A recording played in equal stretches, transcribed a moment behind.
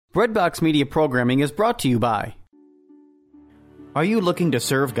Breadbox Media Programming is brought to you by... Are you looking to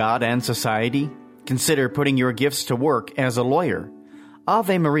serve God and society? Consider putting your gifts to work as a lawyer.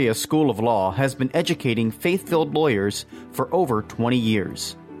 Ave Maria School of Law has been educating faith-filled lawyers for over 20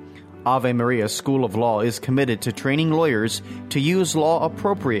 years. Ave Maria School of Law is committed to training lawyers to use law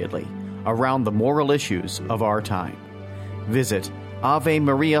appropriately around the moral issues of our time. Visit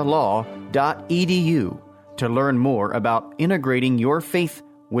avemarialaw.edu to learn more about integrating your faith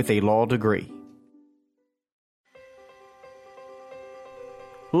with a law degree.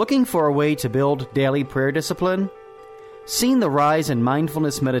 Looking for a way to build daily prayer discipline? Seen the rise in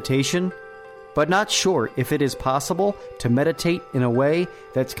mindfulness meditation, but not sure if it is possible to meditate in a way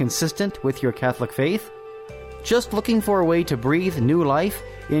that's consistent with your Catholic faith? Just looking for a way to breathe new life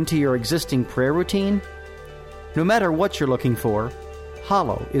into your existing prayer routine? No matter what you're looking for,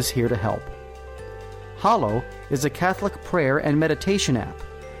 Hallow is here to help. Hallow is a Catholic prayer and meditation app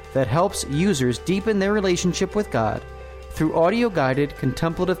that helps users deepen their relationship with God through audio-guided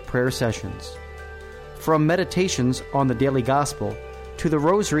contemplative prayer sessions. From meditations on the daily gospel to the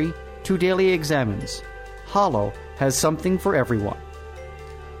rosary to daily examines, Hallow has something for everyone.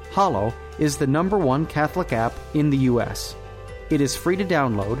 Hallow is the #1 Catholic app in the U.S. It is free to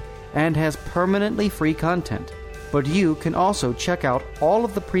download and has permanently free content, but you can also check out all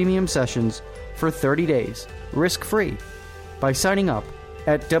of the premium sessions for 30 days, risk-free, by signing up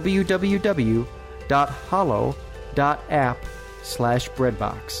at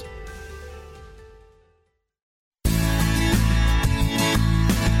www.hallow.app/breadbox.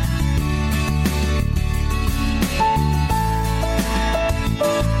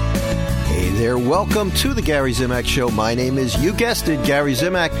 Hey there, welcome to the Gary Zimak Show. My name is, you guessed it, Gary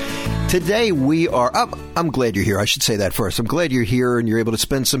Zimak. Today we are, I'm glad you're here. I should say that first. I'm glad you're here and you're able to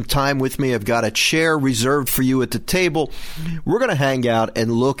spend some time with me. I've got a chair reserved for you at the table. We're going to hang out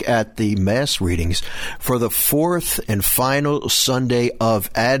and look at the Mass readings for the fourth and final Sunday of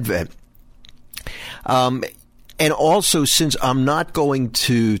Advent. And also, since I'm not going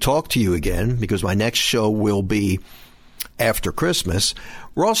to talk to you again, because my next show will be after Christmas,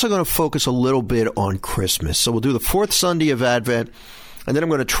 we're also going to focus a little bit on Christmas. So we'll do the fourth Sunday of Advent, and then I'm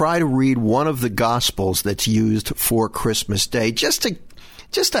going to try to read one of the Gospels that's used for Christmas Day, just to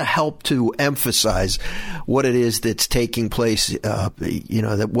help to emphasize what it is that's taking place,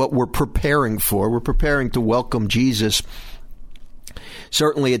 that what we're preparing for. We're preparing to welcome Jesus.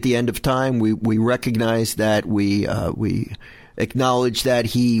 Certainly at the end of time, we recognize that we acknowledge that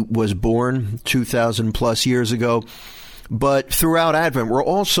he was born 2,000 plus years ago. But throughout Advent, we're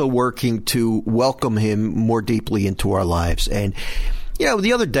also working to welcome him more deeply into our lives. And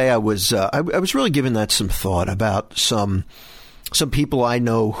the other day I was really giving that some thought about some people I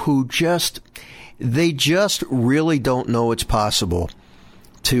know who just really don't know it's possible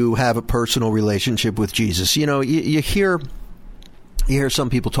to have a personal relationship with Jesus. You hear some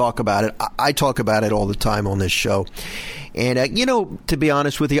people talk about it. I talk about it all the time on this show. And, to be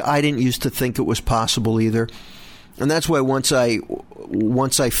honest with you, I didn't used to think it was possible either. And that's why once I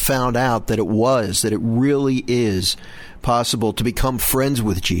found out that it really is possible to become friends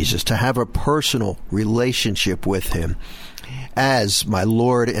with Jesus, to have a personal relationship with him as my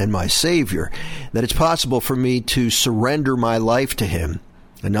Lord and my Savior, that it's possible for me to surrender my life to him.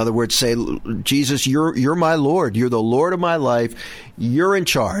 In other words, say, Jesus, you're my Lord. You're the Lord of my life. You're in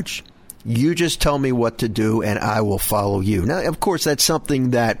charge. You just tell me what to do and I will follow you. Now, of course, that's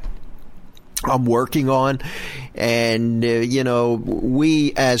something that I'm working on. And,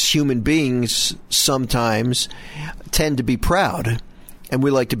 we as human beings sometimes tend to be proud and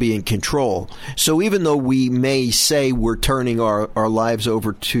we like to be in control. So even though we may say we're turning our lives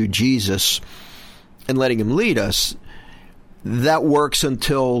over to Jesus and letting him lead us, that works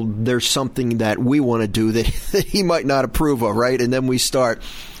until there's something that we want to do that he might not approve of, right? And then we start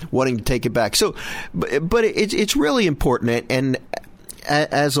wanting to take it back. So, but it's really important. And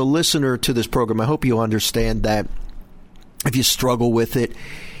as a listener to this program, I hope you understand that if you struggle with it,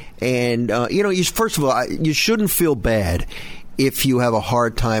 and first of all, you shouldn't feel bad if you have a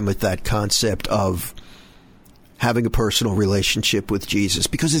hard time with that concept of having a personal relationship with Jesus,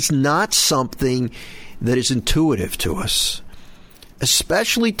 because it's not something that is intuitive to us,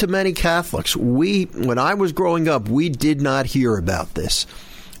 especially to many Catholics. When I was growing up, we did not hear about this.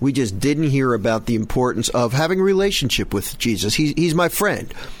 We just didn't hear about the importance of having a relationship with Jesus. He's my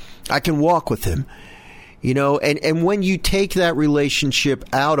friend. I can walk with him. And when you take that relationship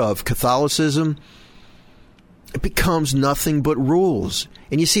out of Catholicism, it becomes nothing but rules.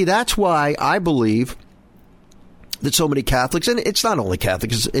 And you see, that's why I believe that so many Catholics, and it's not only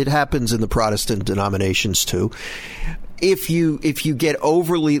Catholics, it happens in the Protestant denominations too, if you get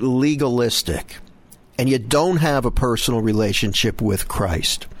overly legalistic and you don't have a personal relationship with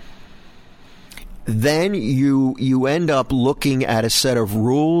Christ, then you end up looking at a set of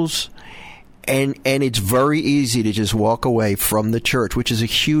rules, and it's very easy to just walk away from the church, which is a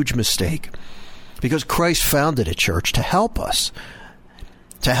huge mistake, because Christ founded a church to help us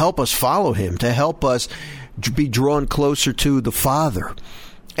follow him, to help us be drawn closer to the Father,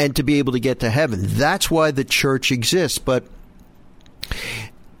 and to be able to get to heaven. That's why the church exists. But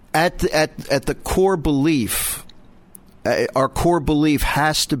at the core belief, our core belief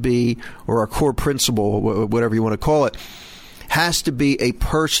has to be, or our core principle, whatever you want to call it, has to be a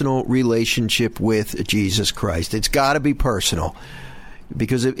personal relationship with Jesus Christ. It's got to be personal.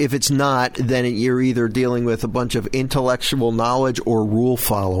 Because if it's not, then you're either dealing with a bunch of intellectual knowledge or rule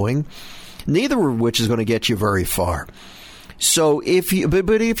following, neither of which is going to get you very far. So if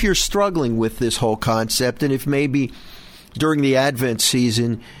you're struggling with this whole concept, and if maybe during the Advent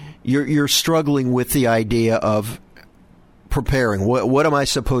season you're struggling with the idea of preparing, what am I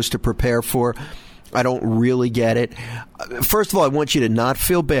supposed to prepare for? I don't really get it. First of all, I want you to not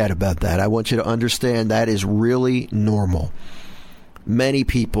feel bad about that. I want you to understand that is really normal. Many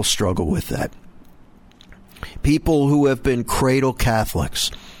people struggle with that. People who have been cradle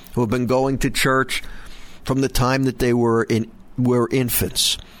Catholics, who have been going to church from the time that they were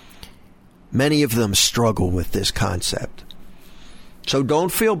infants, many of them struggle with this concept. So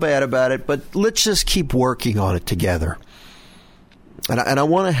don't feel bad about it, but let's just keep working on it together. And I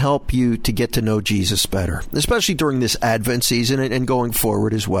want to help you to get to know Jesus better, especially during this Advent season and going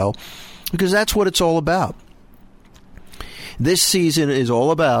forward as well, because that's what it's all about. This season is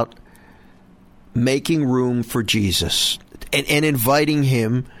all about making room for Jesus and inviting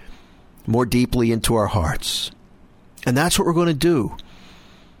him more deeply into our hearts. And that's what we're going to do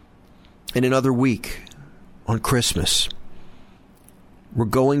in another week on Christmas. We're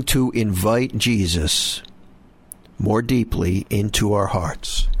going to invite Jesus more deeply into our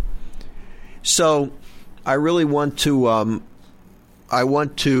hearts. So I really want to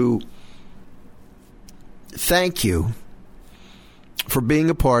thank you for being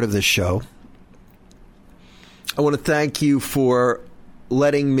a part of this show. I want to thank you for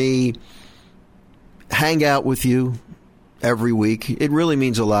letting me hang out with you every week. It really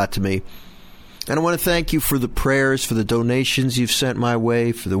means a lot to me. And I want to thank you for the prayers, for the donations you've sent my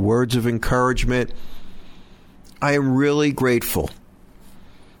way, for the words of encouragement. I am really grateful.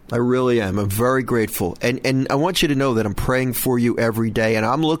 I really am. I'm very grateful. And I want you to know that I'm praying for you every day, and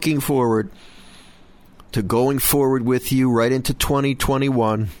I'm looking forward to going forward with you right into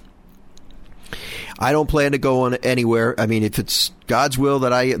 2021. I don't plan to go on anywhere. I mean, if it's God's will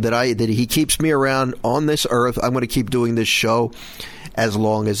that he keeps me around on this earth, I'm going to keep doing this show as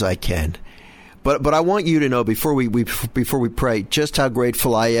long as I can. But I want you to know before we pray just how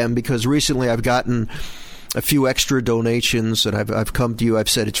grateful I am, because recently I've gotten a few extra donations, and I've come to you. I've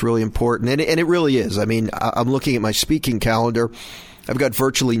said it's really important, and it really is. I mean, I'm looking at my speaking calendar. I've got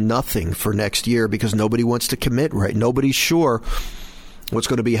virtually nothing for next year because nobody wants to commit, right? Nobody's sure what's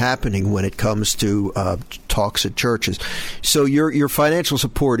going to be happening when it comes to talks at churches. So your financial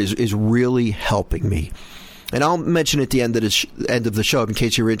support is really helping me. And I'll mention at the end of the show, in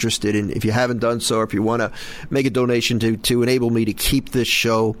case you're interested, and if you haven't done so, or if you want to make a donation to enable me to keep this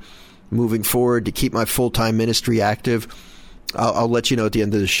show moving forward, to keep my full-time ministry active, I'll let you know at the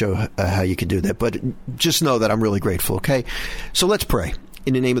end of the show how you can do that. But just know that I'm really grateful, okay? So let's pray.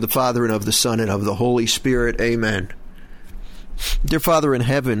 In the name of the Father, and of the Son, and of the Holy Spirit, amen. Dear Father in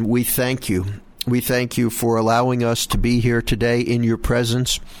heaven, we thank you. We thank you for allowing us to be here today in your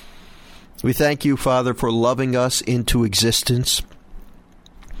presence. We thank you, Father, for loving us into existence.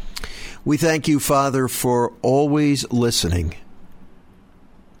 We thank you, Father, for always listening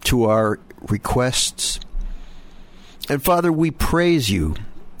to our requests. And Father, we praise you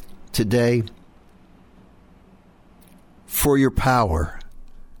today for your power,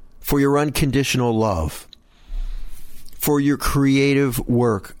 for your unconditional love, for your creative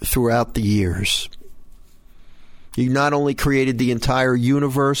work throughout the years. You not only created the entire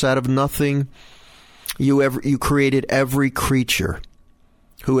universe out of nothing, you created every creature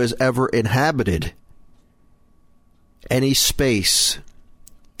who has ever inhabited any space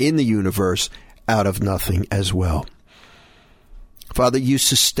in the universe out of nothing as well. Father, you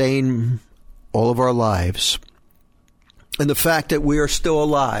sustain all of our lives. And the fact that we are still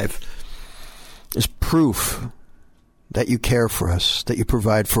alive is proof that you care for us, that you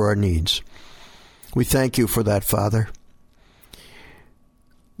provide for our needs. We thank you for that, Father.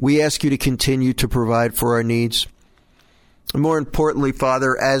 We ask you to continue to provide for our needs. And more importantly,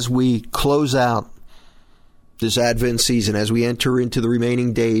 Father, as we close out this Advent season, as we enter into the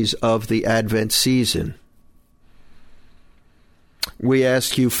remaining days of the Advent season. We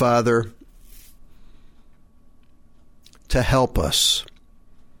ask you, Father, to help us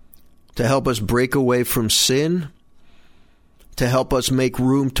break away from sin, to help us make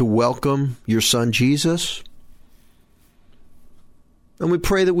room to welcome your Son, Jesus. And we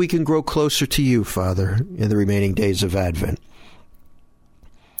pray that we can grow closer to you, Father, in the remaining days of Advent.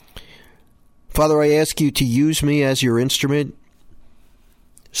 Father, I ask you to use me as your instrument.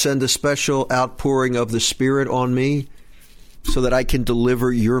 Send a special outpouring of the Spirit on me so that I can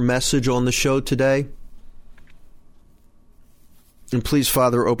deliver your message on the show today. And please,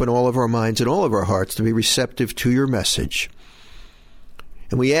 Father, open all of our minds and all of our hearts to be receptive to your message.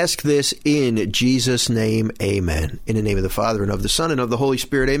 And we ask this in Jesus' name, amen. In the name of the Father, and of the Son, and of the Holy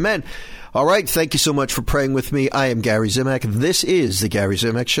Spirit, amen. All right, thank you so much for praying with me. I am Gary Zimak. This is the Gary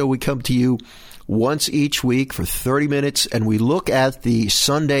Zimak Show. We come to you once each week for 30 minutes, and we look at the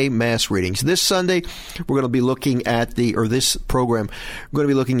Sunday Mass readings. This Sunday, we're going to be looking at this program, we're going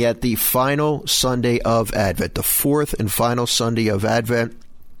to be looking at the final Sunday of Advent, the fourth and final Sunday of Advent,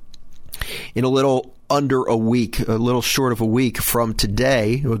 in a little under a week, a little short of a week from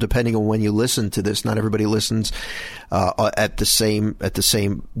today, depending on when you listen to this. Not everybody listens at the same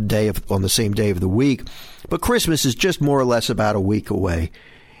day on the same day of the week, but Christmas is just more or less about a week away,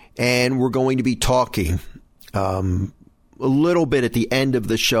 and we're going to be talking a little bit at the end of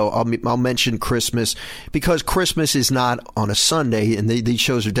the show. I'll mention Christmas because Christmas is not on a Sunday, and these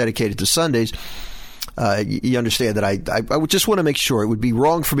shows are dedicated to Sundays. You understand that I would just want to make sure. It would be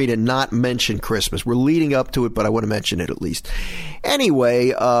wrong for me to not mention Christmas. We're leading up to it, but I want to mention it at least.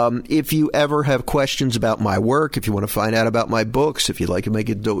 Anyway, if you ever have questions about my work, if you want to find out about my books, if you'd like to make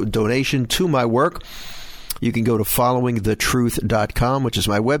a donation to my work, you can go to followingthetruth.com, which is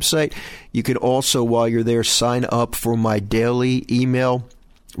my website. You can also, while you're there, sign up for my daily email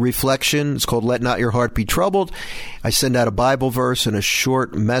reflection. It's called Let Not Your Heart Be Troubled. I send out a Bible verse and a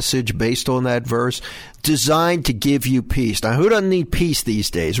short message based on that verse designed to give you peace. Now, who doesn't need peace these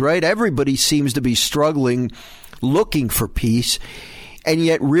days, right? Everybody seems to be struggling, looking for peace. And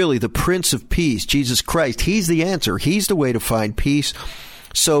yet, really, the Prince of Peace, Jesus Christ, he's the answer. He's the way to find peace.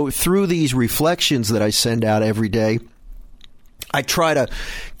 So through these reflections that I send out every day, I try to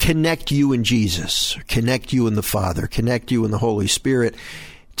connect you in Jesus, connect you in the Father, connect you in the Holy Spirit,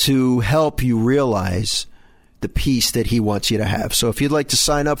 to help you realize the peace that he wants you to have. So if you'd like to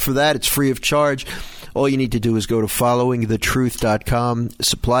sign up for that, it's free of charge. All you need to do is go to followingthetruth.com,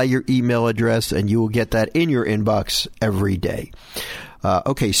 supply your email address, and you will get that in your inbox every day.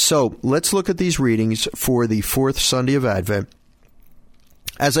 Okay, so let's look at these readings for the fourth Sunday of Advent.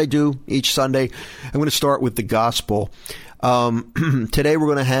 As I do each Sunday, I'm going to start with the Gospel. Today we're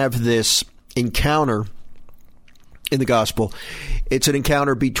going to have this encounter in the Gospel. It's an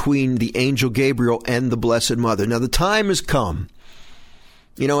encounter between the angel Gabriel and the Blessed Mother. Now, the time has come.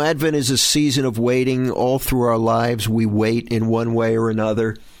 You know, Advent is a season of waiting. All through our lives, we wait in one way or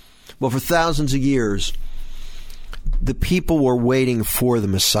another. Well, for thousands of years, the people were waiting for the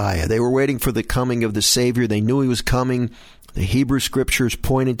Messiah. They were waiting for the coming of the Savior. They knew he was coming. The Hebrew Scriptures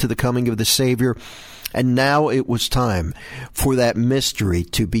pointed to the coming of the Savior. And now it was time for that mystery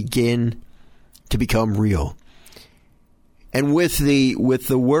to begin to become real. And with the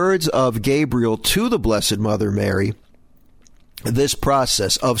words of Gabriel to the Blessed Mother Mary, this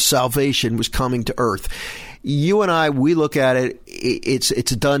process of salvation was coming to earth. You and I, we look at it, it's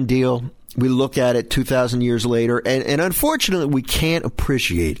a done deal. We look at it 2,000 years later, and unfortunately we can't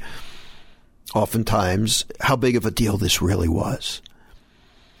appreciate oftentimes how big of a deal this really was.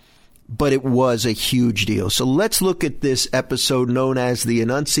 But it was a huge deal. So let's look at this episode known as the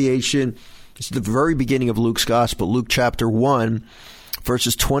Annunciation. It's the very beginning of Luke's Gospel, Luke chapter 1,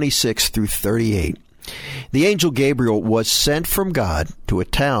 verses 26 through 38. The angel Gabriel was sent from God to a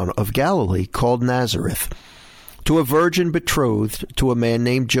town of Galilee called Nazareth, to a virgin betrothed to a man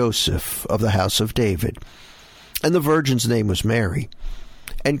named Joseph of the house of David. And the virgin's name was Mary.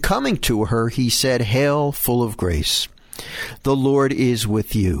 And coming to her, he said, "Hail, full of grace, the Lord is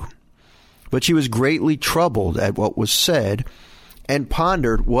with you." But she was greatly troubled at what was said, and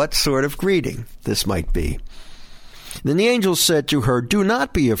pondered what sort of greeting this might be. Then the angel said to her, "Do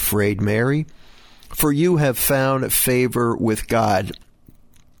not be afraid, Mary, for you have found favor with God."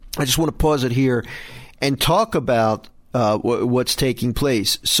 I just want to pause it here and talk about what's taking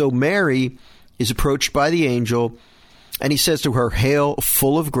place. So Mary is approached by the angel, and he says to her, "Hail,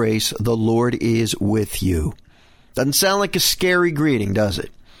 full of grace, the Lord is with you." Doesn't sound like a scary greeting, does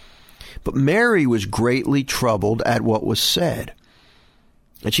it? But Mary was greatly troubled at what was said,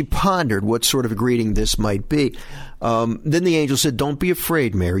 And she pondered what sort of a greeting this might be. Then the angel said, "Don't be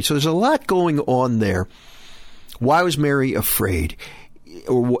afraid, Mary." So there's a lot going on there. Why was Mary afraid?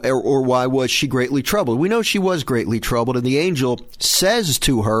 Or why was she greatly troubled? We know she was greatly troubled, and the angel says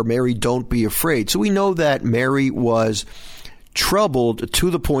to her, "Mary, don't be afraid." So we know that Mary was troubled to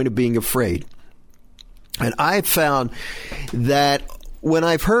the point of being afraid. And I've found that when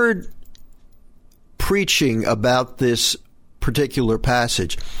I've heard preaching about this particular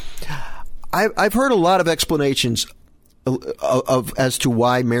passage, I've heard a lot of explanations of as to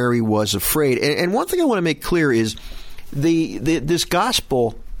why Mary was afraid. And one thing I want to make clear is this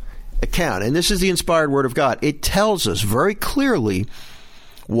gospel account, and this is the inspired word of God, it tells us very clearly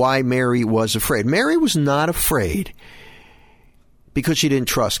why Mary was afraid. Mary was not afraid because she didn't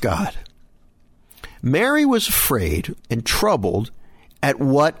trust God. Mary was afraid and troubled at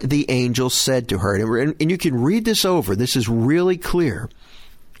what the angel said to her. And you can read this over. This is really clear.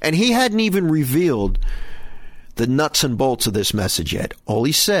 And he hadn't even revealed the nuts and bolts of this message yet. All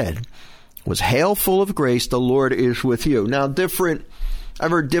he said was, "Hail, full of grace, the Lord is with you." Now,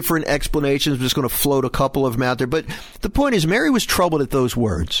 I've heard different explanations. I'm just going to float a couple of them out there. But the point is, Mary was troubled at those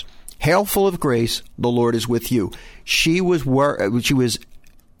words. "Hail, full of grace, the Lord is with you." She was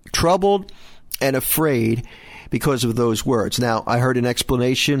troubled and afraid because of those words. Now, I heard an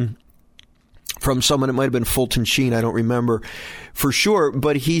explanation from someone, it might have been Fulton Sheen, I don't remember for sure,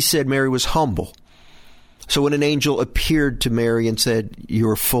 but he said Mary was humble. So when an angel appeared to Mary and said,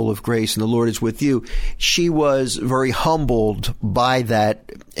 "You're full of grace and the Lord is with you," she was very humbled by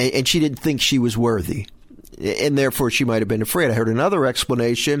that, and she didn't think she was worthy. And therefore, she might have been afraid. I heard another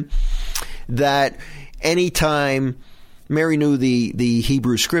explanation that anytime Mary knew the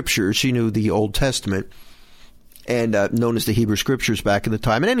Hebrew Scriptures, she knew the Old Testament, and known as the Hebrew Scriptures back in the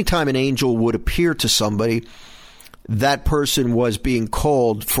time. And anytime an angel would appear to somebody, that person was being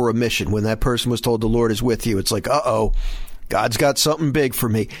called for a mission. When that person was told the Lord is with you, it's like, uh-oh, God's got something big for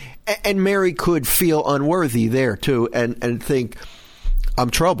me. And Mary could feel unworthy there too and think,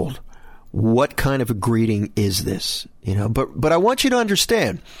 I'm troubled. What kind of a greeting is this? But I want you to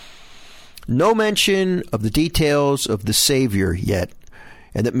understand, no mention of the details of the Savior yet,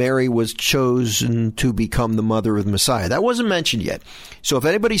 and that Mary was chosen to become the mother of the Messiah. That wasn't mentioned yet. So if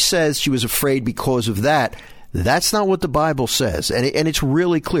anybody says she was afraid because of that, that's not what the Bible says. And it's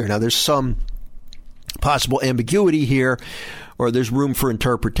really clear. Now, there's some possible ambiguity here, or there's room for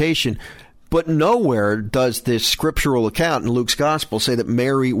interpretation, but nowhere does this scriptural account in Luke's gospel say that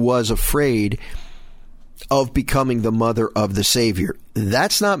Mary was afraid of becoming the mother of the Savior.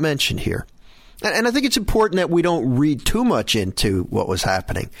 That's not mentioned here. And I think it's important that we don't read too much into what was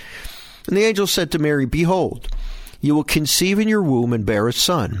happening. And the angel said to Mary, "Behold, you will conceive in your womb and bear a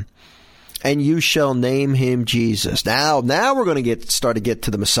son, and you shall name him Jesus." Now we're going to start to get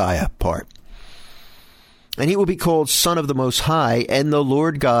to the Messiah part. "And he will be called Son of the Most High, and the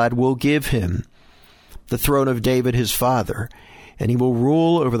Lord God will give him the throne of David his father, and he will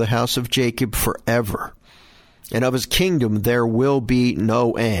rule over the house of Jacob forever. And of his kingdom there will be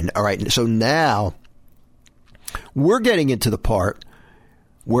no end." All right, so now we're getting into the part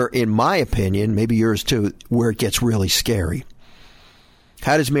where, in my opinion, maybe yours too, where it gets really scary.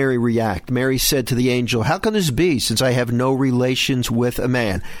 How does Mary react? Mary said to the angel, "How can this be, since I have no relations with a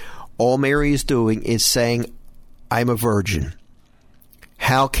man?" All Mary is doing is saying, "I'm a virgin.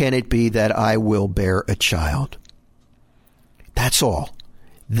 How can it be that I will bear a child?" That's all.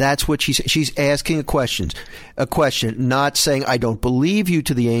 That's what she's asking a question, not saying, "I don't believe you"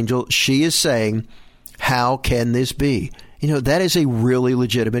 to the angel. She is saying, "How can this be?" That is a really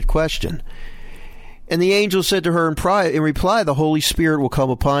legitimate question. And the angel said to her in reply, "The Holy Spirit will come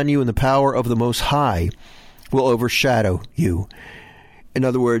upon you, and the power of the Most High will overshadow you." In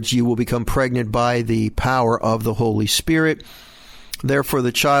other words, you will become pregnant by the power of the Holy Spirit. Therefore,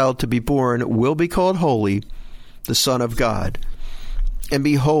 the child to be born will be called Holy, the Son of God. And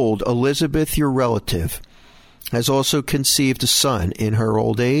behold, Elizabeth, your relative, has also conceived a son in her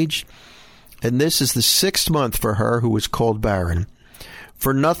old age, and this is the 6th month for her who was called barren.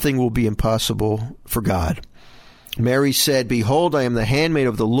 For nothing will be impossible for God. Mary said, "Behold, I am the handmaid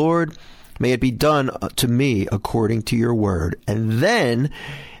of the Lord. May it be done to me according to your word." And then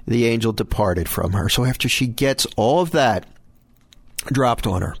the angel departed from her. So after she gets all of that dropped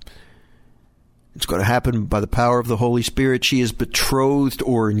on her, it's going to happen by the power of the Holy Spirit. She is betrothed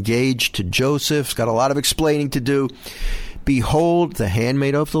or engaged to Joseph. She's got a lot of explaining to do. "Behold, the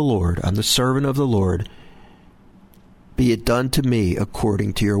handmaid of the Lord, I'm the servant of the Lord. Be it done to me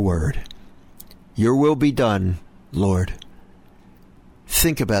according to your word." Your will be done, Lord.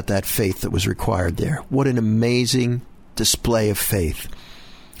 Think about that faith that was required there. What an amazing display of faith.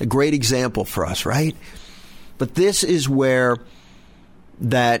 A great example for us, right? But this is where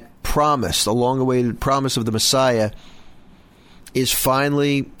that promise, the long-awaited promise of the Messiah, is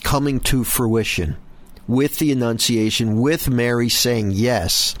finally coming to fruition with the Annunciation, with Mary saying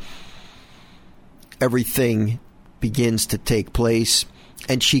yes. Everything begins to take place,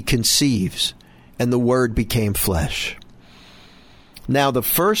 and she conceives, and the Word became flesh. Now, the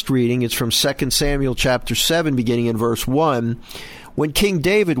first reading is from 2 Samuel chapter 7, beginning in verse 1. When King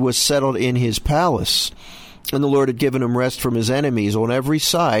David was settled in his palace, and the Lord had given him rest from his enemies on every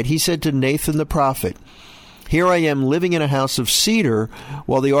side, he said to Nathan the prophet, "Here I am living in a house of cedar,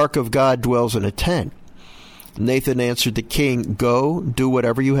 while the ark of God dwells in a tent." Nathan answered the king, "Go, do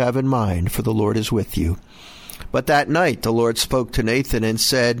whatever you have in mind, for the Lord is with you." But that night the Lord spoke to Nathan and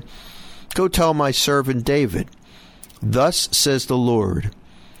said, "Go tell my servant David, thus says the Lord,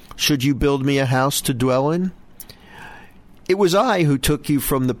 should you build me a house to dwell in? It was I who took you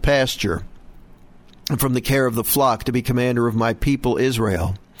from the pasture and from the care of the flock to be commander of my people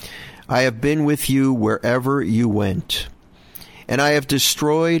Israel. I have been with you wherever you went, and I have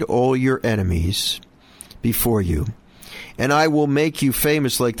destroyed all your enemies before you. And I will make you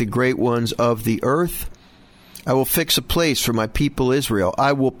famous like the great ones of the earth. I will fix a place for my people Israel.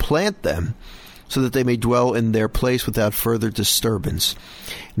 I will plant them so that they may dwell in their place without further disturbance.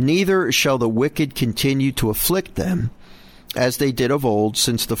 Neither shall the wicked continue to afflict them, as they did of old,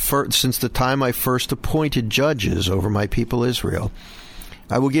 since the time I first appointed judges over my people Israel.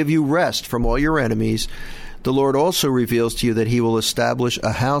 I will give you rest from all your enemies. The Lord also reveals to you that he will establish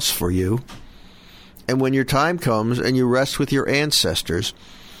a house for you. And when your time comes and you rest with your ancestors,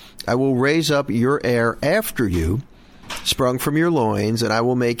 I will raise up your heir after you, sprung from your loins, and I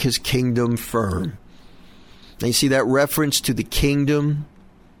will make his kingdom firm." And you see that reference to the kingdom,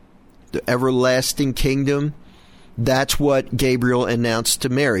 the everlasting kingdom? That's what Gabriel announced to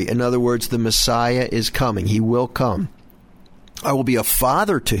Mary. In other words, the Messiah is coming. He will come. "I will be a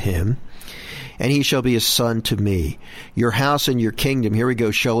father to him, and he shall be a son to me. Your house and your kingdom," here we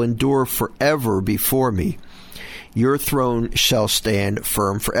go, "shall endure forever before me. Your throne shall stand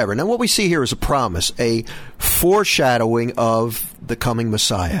firm forever." Now, what we see here is a promise, a foreshadowing of the coming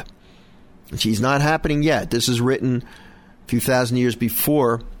Messiah. He's not happening yet. This is written a few thousand years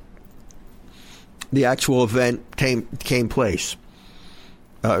before the actual event came place,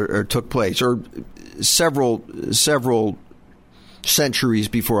 or took place, or several centuries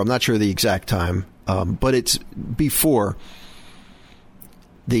before. I'm not sure the exact time, but it's before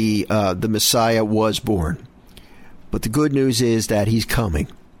the Messiah was born. But the good news is that he's coming.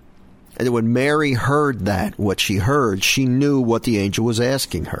 And when Mary heard that, what she heard, she knew what the angel was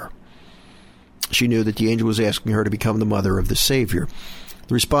asking her. She knew that the angel was asking her to become the mother of the Savior.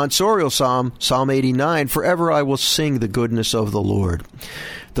 The responsorial psalm, Psalm 89, "Forever I will sing the goodness of the Lord."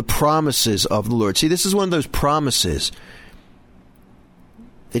 The promises of the Lord. See, this is one of those promises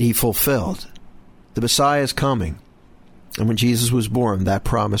that he fulfilled. The Messiah is coming. And when Jesus was born, that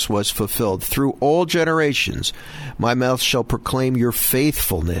promise was fulfilled. "Through all generations, my mouth shall proclaim your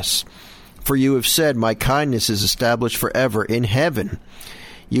faithfulness. For you have said, my kindness is established forever. In heaven,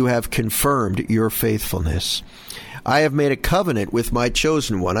 you have confirmed your faithfulness. I have made a covenant with my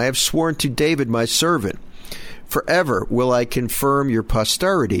chosen one. I have sworn to David, my servant. Forever will I confirm your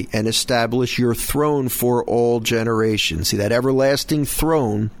posterity and establish your throne for all generations." See, that everlasting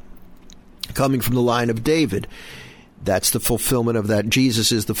throne coming from the line of David. That's the fulfillment of that.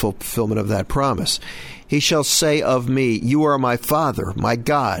 Jesus is the fulfillment of that promise. "He shall say of me, you are my Father, my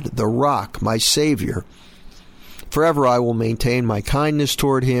God, the rock, my Savior. Forever I will maintain my kindness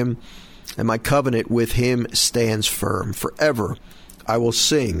toward him, and my covenant with him stands firm. Forever I will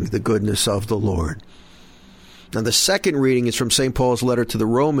sing the goodness of the Lord." Now, the second reading is from St. Paul's letter to the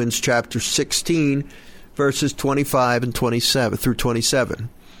Romans, chapter 16, verses 25 and 27 through 27.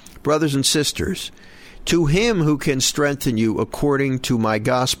 "Brothers and sisters, to him who can strengthen you according to my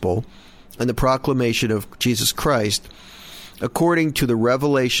gospel and the proclamation of Jesus Christ, according to the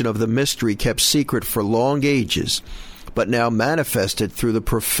revelation of the mystery kept secret for long ages, but now manifested through the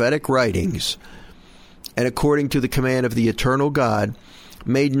prophetic writings, and according to the command of the eternal God,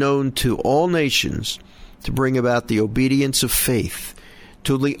 made known to all nations, to bring about the obedience of faith,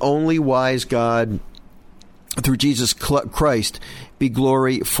 to the only wise God, through Jesus Christ, be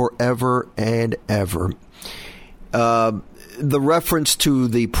glory forever and ever." The reference to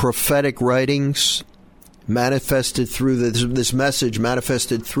the prophetic writings manifested through this message,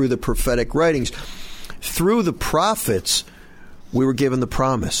 manifested through the prophetic writings. Through the prophets, we were given the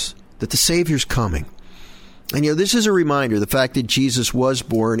promise that the Savior's coming. And this is a reminder. The fact that Jesus was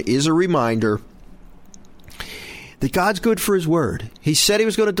born is a reminder that God's good for his word. He said he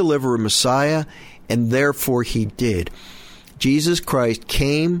was going to deliver a Messiah, and therefore he did. Jesus Christ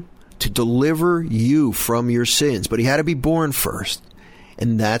came to deliver you from your sins, but he had to be born first.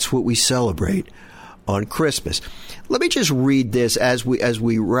 And that's what we celebrate on Christmas. Let me just read this as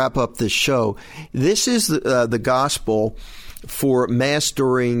we wrap up this show. This is the gospel for Mass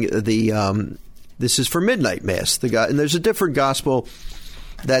during the this is for midnight Mass. And there's a different gospel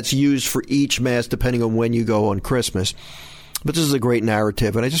that's used for each Mass depending on when you go on Christmas. But this is a great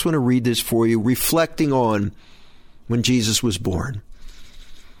narrative, and I just want to read this for you, reflecting on when Jesus was born.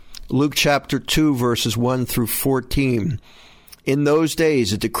 Luke chapter 2, verses 1 through 14. In those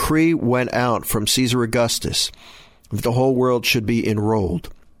days, a decree went out from Caesar Augustus that the whole world should be enrolled.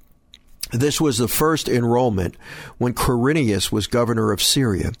 This was the first enrollment when Quirinius was governor of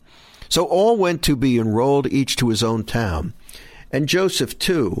Syria. So all went to be enrolled, each to his own town. And Joseph,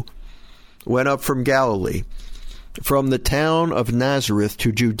 too, went up from Galilee, from the town of Nazareth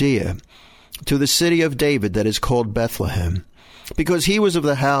to Judea, to the city of David that is called Bethlehem, because he was of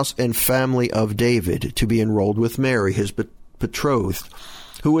the house and family of David, to be enrolled with Mary, his betrothed,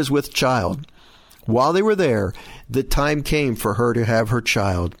 who was with child. While they were there, the time came for her to have her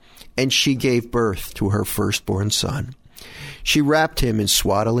child, and she gave birth to her firstborn son. She wrapped him in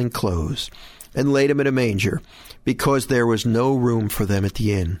swaddling clothes and laid him in a manger, because there was no room for them at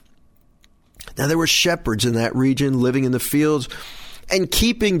the inn. Now there were shepherds in that region living in the fields and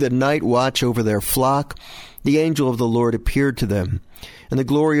keeping the night watch over their flock. The angel of the Lord appeared to them, and the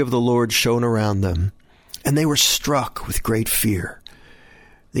glory of the Lord shone around them, and they were struck with great fear.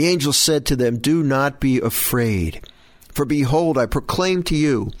 The angel said to them, "Do not be afraid, for behold, I proclaim to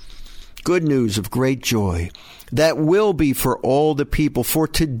you good news of great joy, that will be for all the people. For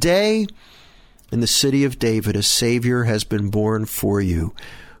today in the city of David a Savior has been born for you,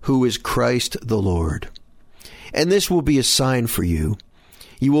 who is Christ the Lord. And this will be a sign for you.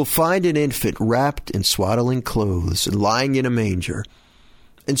 You will find an infant wrapped in swaddling clothes and lying in a manger."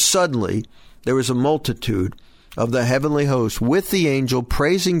 And suddenly there was a multitude of the heavenly host with the angel,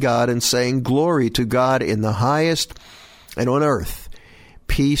 praising God and saying, "Glory to God in the highest, and on earth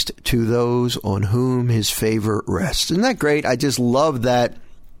peace to those on whom his favor rests." Isn't that great? I just love that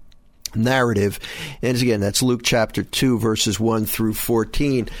narrative. And again, that's Luke chapter 2, verses 1 through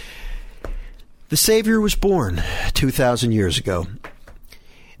 14. The Savior was born 2,000 years ago.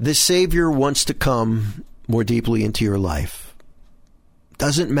 The Savior wants to come more deeply into your life.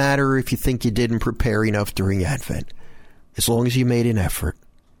 Doesn't matter if you think you didn't prepare enough during Advent, as long as you made an effort,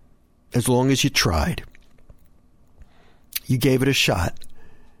 as long as you tried, you gave it a shot,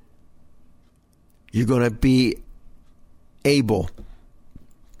 you're going to be able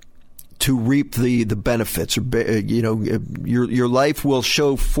to reap the benefits. Your life will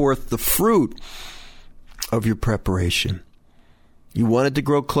show forth the fruit of your preparation. You wanted to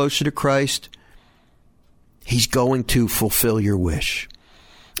grow closer to Christ, he's going to fulfill your wish.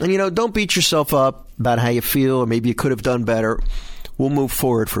 And, don't beat yourself up about how you feel, or maybe you could have done better. We'll move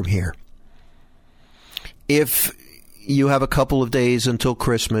forward from here. If you have a couple of days until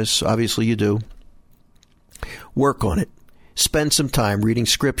Christmas, obviously you do, work on it. Spend some time reading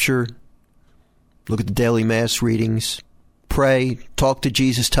Scripture. Look at the daily Mass readings. Pray. Talk to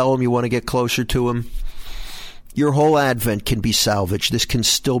Jesus. Tell him you want to get closer to him. Your whole Advent can be salvaged. This can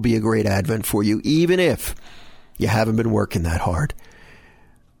still be a great Advent for you, even if you haven't been working that hard.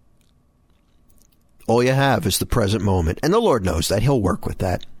 All you have is the present moment. And the Lord knows that. He'll work with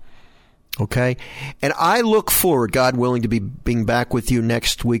that. Okay? And I look forward, God willing, to being back with you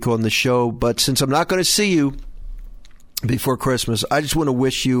next week on the show. But since I'm not going to see you before Christmas, I just want to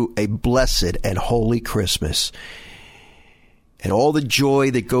wish you a blessed and holy Christmas, and all the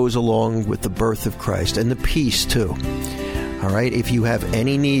joy that goes along with the birth of Christ, and the peace too. All right? If you have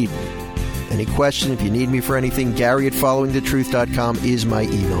any need, any question, if you need me for anything, Gary@followingthetruth.com is my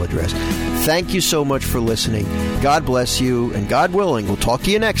email address. Thank you so much for listening. God bless you, and God willing, we'll talk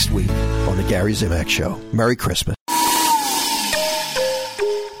to you next week on the Gary Zimak Show. Merry Christmas.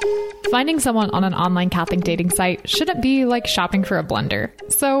 Finding someone on an online Catholic dating site shouldn't be like shopping for a blender.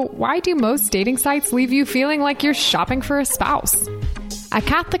 So why do most dating sites leave you feeling like you're shopping for a spouse? At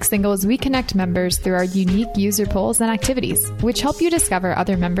Catholic Singles, we connect members through our unique user polls and activities, which help you discover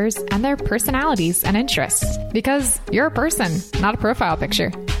other members and their personalities and interests. Because you're a person, not a profile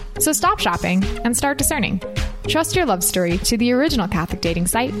picture. So stop shopping and start discerning. Trust your love story to the original Catholic dating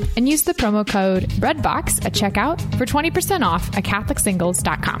site and use the promo code BREADBOX at checkout for 20% off at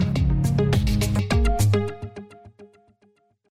CatholicSingles.com.